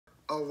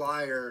a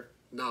liar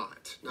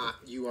not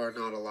you are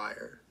not a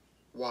liar?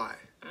 Why?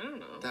 I don't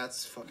know.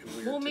 That's fucking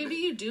weird. Well, maybe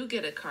you do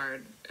get a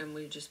card and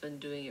we've just been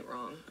doing it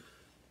wrong.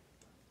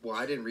 Well,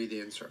 I didn't read the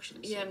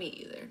instructions. Yeah, me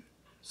either.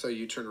 So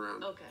you turn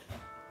around. Okay.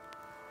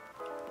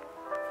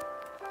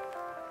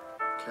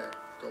 Okay,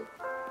 go.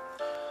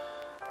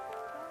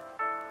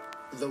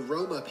 The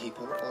Roma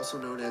people, also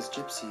known as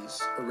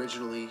gypsies,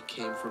 originally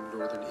came from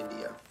northern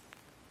India.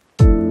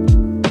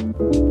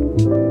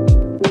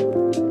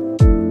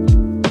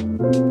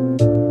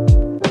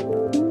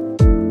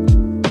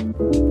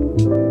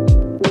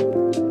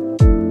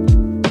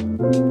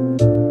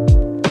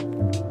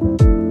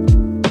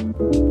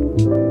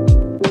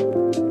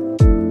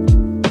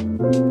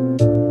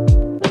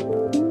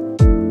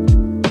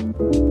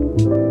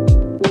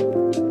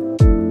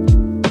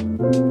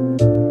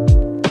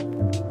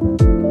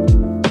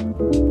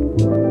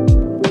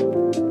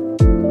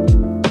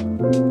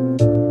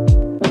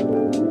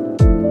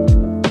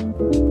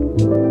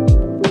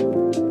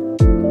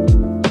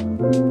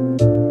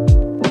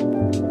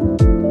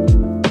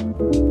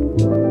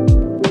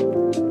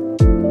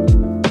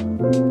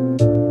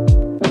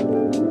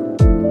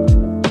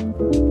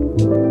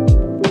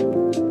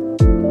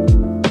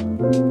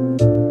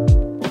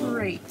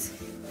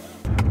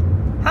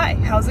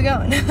 How's it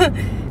going?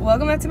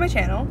 Welcome back to my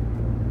channel.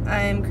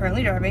 I'm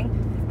currently driving,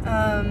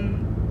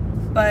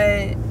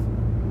 but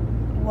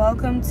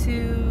welcome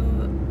to,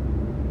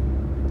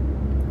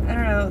 I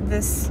don't know,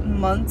 this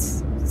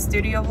month's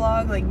studio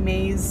vlog, like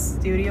May's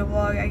studio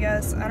vlog, I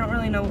guess. I don't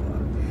really know,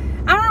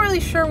 I'm not really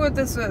sure what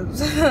this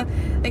is.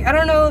 Like, I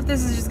don't know if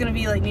this is just gonna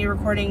be like me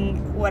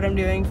recording what I'm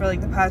doing for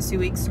like the past 2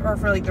 weeks or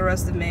for like the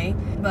rest of May,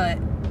 but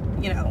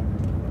you know,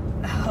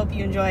 I hope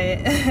you enjoy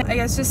it. I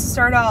guess just to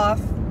start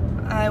off,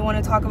 I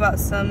want to talk about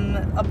some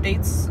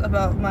updates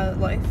about my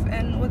life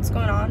and what's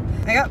going on.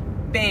 I got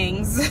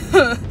bangs,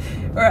 or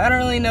I don't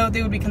really know if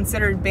they would be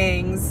considered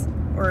bangs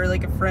or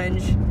like a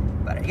fringe,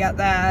 but I got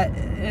that,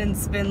 and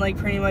it's been like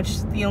pretty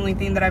much the only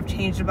thing that I've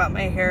changed about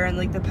my hair in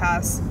like the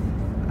past,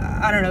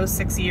 I don't know,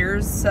 6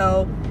 years,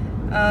 so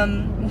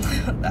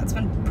that's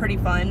been pretty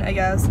fun, I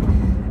guess.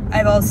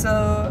 I've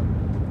also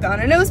got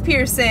a nose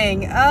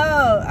piercing.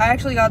 Oh, I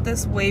actually got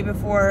this way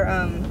before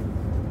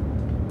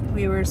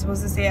we were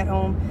supposed to stay at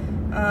home.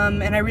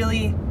 And I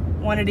really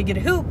wanted to get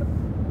a hoop,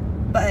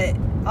 but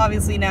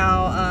obviously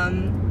now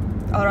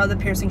a lot of the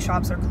piercing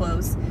shops are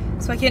closed,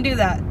 so I can't do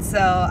that, so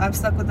I'm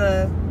stuck with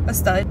a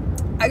stud.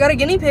 I got a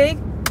guinea pig,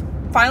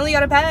 finally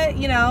got a pet,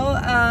 you know.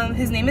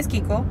 His name is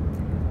Kiko.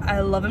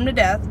 I love him to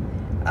death.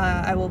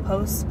 I will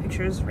post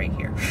pictures right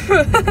here.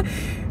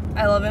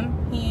 I love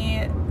him.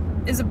 He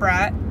is a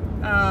brat.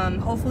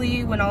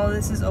 Hopefully when all of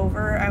this is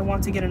over, I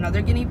want to get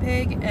another guinea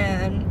pig,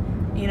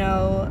 and you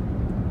know,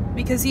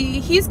 because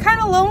he's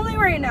kind of lonely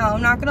right now,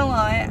 I'm not gonna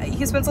lie.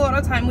 He spends a lot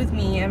of time with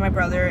me and my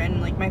brother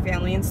and like my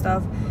family and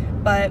stuff,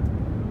 but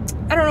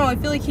I don't know, I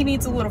feel like he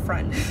needs a little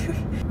friend.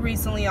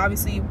 Recently,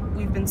 obviously,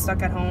 we've been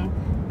stuck at home,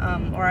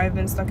 or I've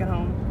been stuck at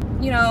home.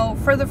 You know,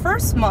 for the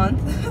first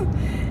month,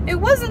 it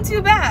wasn't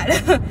too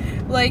bad.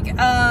 Like,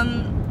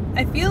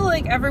 I feel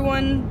like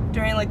everyone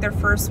during like their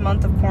first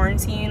month of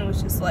quarantine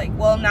was just like,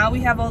 well, now we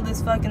have all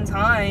this fucking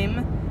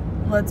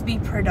time, let's be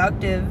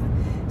productive.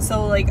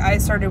 So like I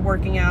started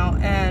working out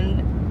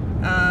and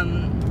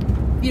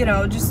you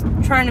know, just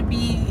trying to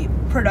be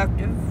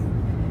productive.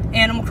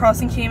 Animal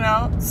Crossing came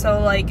out,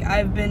 so like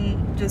I've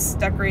been just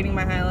decorating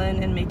my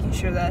island and making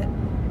sure that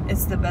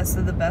it's the best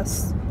of the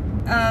best.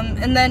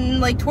 And then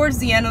like towards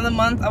the end of the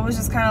month, I was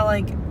just kind of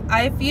like,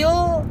 I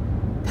feel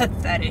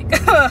pathetic.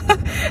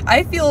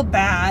 I feel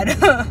bad.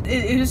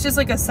 It was just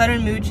like a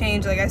sudden mood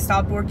change. Like I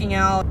stopped working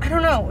out. I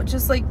don't know,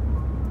 just like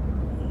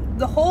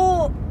the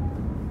whole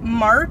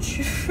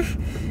March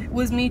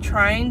was me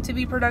trying to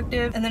be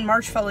productive, and then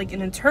March felt like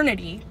an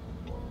eternity,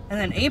 and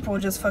then April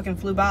just fucking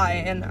flew by,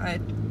 and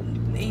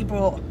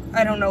April,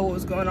 I don't know what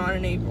was going on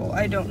in April.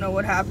 I don't know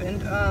what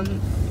happened.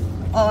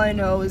 All I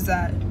know is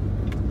that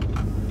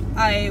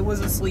I was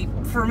asleep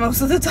for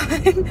most of the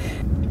time.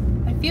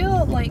 I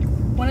feel like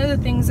one of the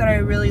things that I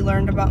really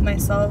learned about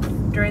myself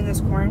during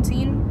this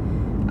quarantine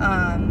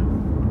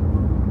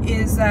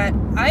is that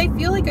I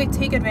feel like I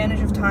take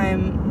advantage of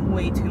time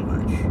way too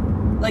much.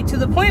 Like to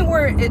the point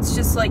where it's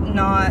just like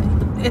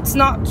it's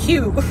not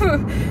cute.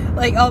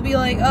 Like I'll be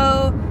like,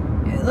 oh,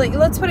 like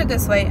let's put it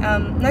this way,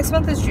 next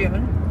month is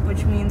June,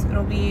 which means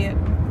it'll be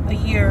a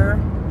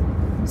year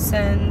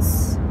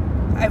since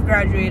I've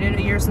graduated,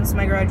 a year since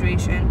my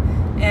graduation,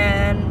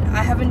 and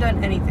I haven't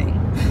done anything.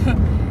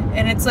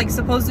 And it's like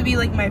supposed to be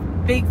like my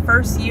big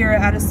first year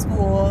out of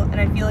school, and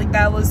I feel like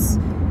that was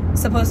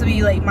supposed to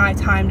be like my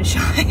time to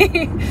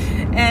shine.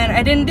 And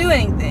I didn't do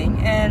anything,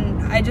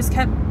 and I just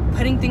kept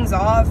putting things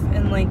off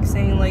and like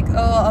saying like,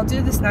 oh, I'll do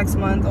this next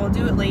month, I'll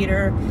do it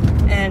later,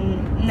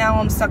 and now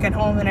I'm stuck at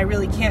home and I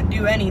really can't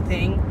do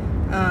anything.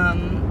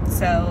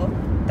 So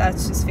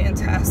that's just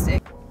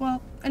fantastic.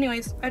 Well,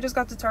 anyways, I just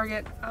got to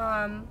Target.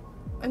 I'm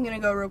gonna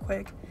go real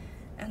quick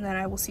and then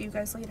I will see you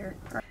guys later.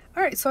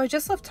 Alright, so I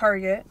just left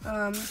Target,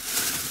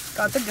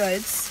 got the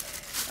goods.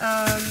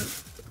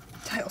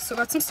 I also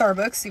got some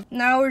Starbucks.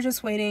 Now we're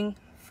just waiting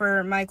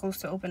for Michael's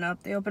to open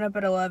up. They open up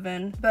at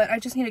 11, but I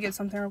just need to get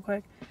something real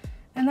quick.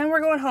 And then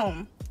we're going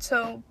home.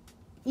 So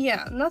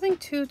yeah, nothing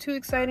too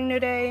exciting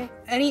today.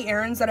 Any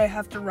errands that I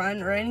have to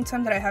run or any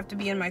time that I have to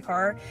be in my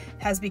car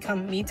has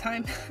become me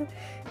time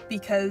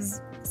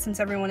because since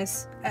everyone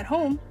is at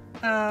home,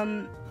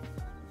 I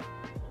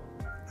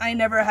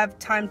never have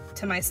time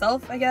to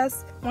myself, I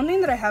guess. One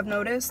thing that I have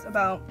noticed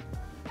about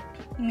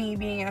me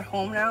being at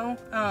home now,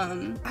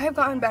 I have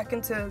gotten back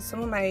into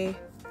some of my,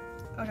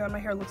 oh god, my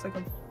hair looks like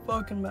a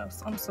fucking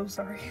mess. I'm so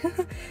sorry.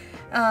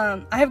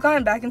 I have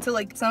gotten back into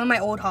like some of my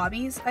old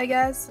hobbies, I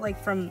guess,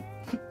 like from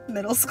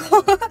middle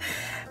school,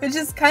 which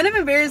is kind of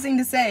embarrassing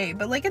to say,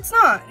 but like it's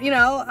not, you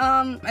know.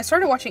 I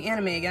started watching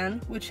anime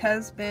again, which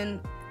has been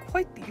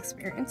quite the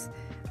experience.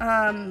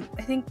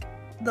 I think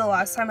the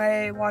last time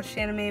I watched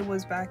anime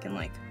was back in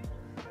like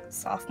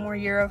sophomore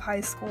year of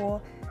high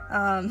school.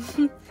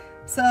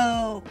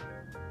 So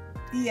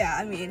yeah,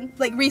 I mean,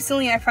 like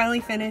recently I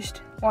finally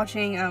finished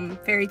watching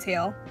Fairy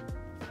Tail,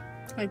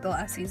 like the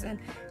last season,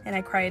 and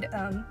I cried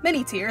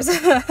many tears.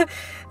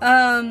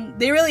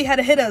 They really had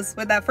to hit us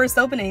with that first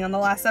opening on the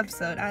last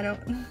episode.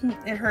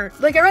 It hurt.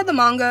 Like I read the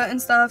manga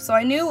and stuff, so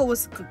I knew it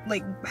was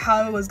like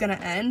how it was gonna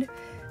end,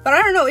 but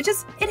I don't know, it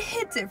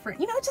hit different,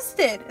 you know, it just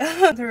did.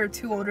 There are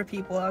two older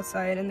people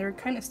outside and they're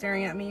kind of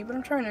staring at me, but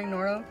I'm trying to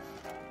ignore them.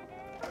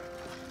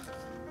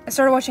 I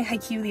started watching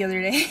Haikyuu the other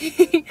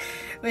day,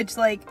 which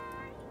like,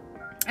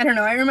 I don't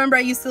know, I remember I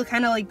used to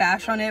kind of like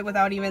bash on it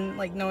without even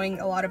like knowing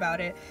a lot about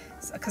it,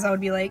 because I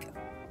would be like,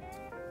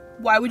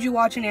 why would you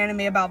watch an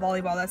anime about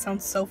volleyball? That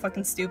sounds so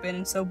fucking stupid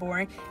and so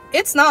boring.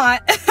 It's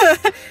not.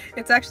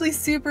 It's actually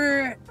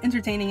super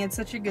entertaining. It's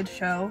such a good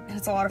show and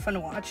it's a lot of fun to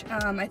watch.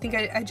 I think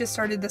I just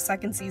started the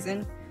second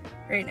season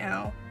right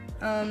now,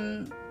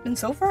 and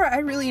so far I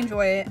really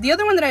enjoy it. The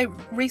other one that I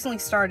recently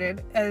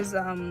started is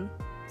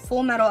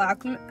Full Metal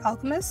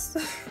Alchemist.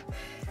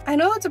 I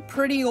know it's a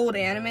pretty old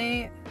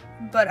anime,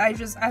 but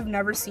I've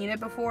never seen it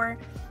before.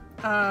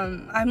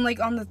 I'm like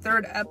on the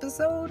 3rd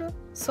episode,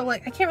 so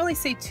like I can't really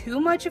say too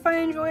much if I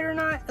enjoy it or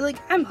not. Like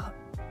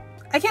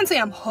I can't say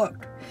I'm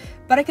hooked,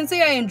 but I can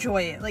say I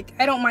enjoy it. Like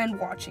I don't mind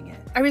watching it.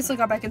 I recently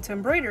got back into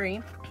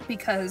embroidery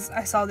because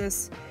I saw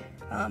this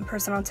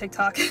person on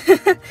TikTok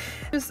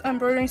just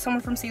embroidering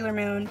someone from Sailor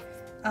Moon,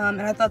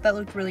 and I thought that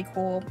looked really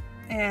cool.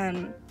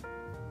 And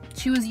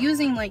she was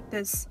using like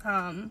this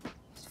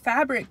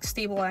fabric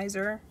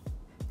stabilizer,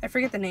 I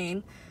forget the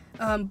name,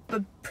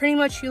 but pretty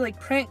much you like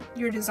print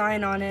your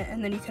design on it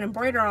and then you can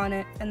embroider on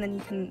it and then you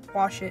can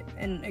wash it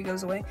and it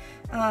goes away.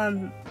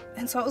 And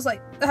so I was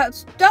like,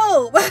 that's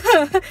dope.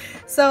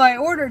 So I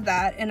ordered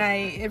that and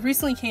it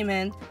recently came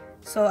in,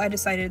 so I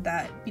decided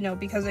that, you know,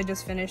 because I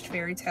just finished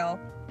Fairy Tail,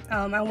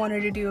 I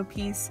wanted to do a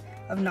piece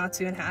of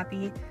Natsu and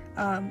Happy,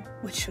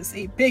 which was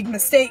a big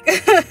mistake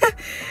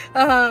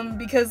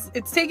because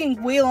it's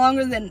taking way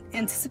longer than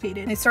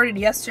anticipated. It started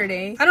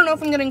yesterday. I don't know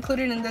if I'm gonna include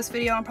it in this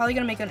video. I'm probably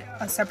gonna make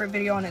a separate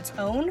video on its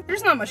own.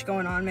 There's not much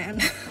going on,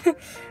 man.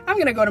 I'm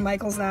gonna go to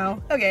Michael's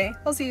now. Okay,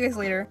 I'll see you guys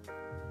later.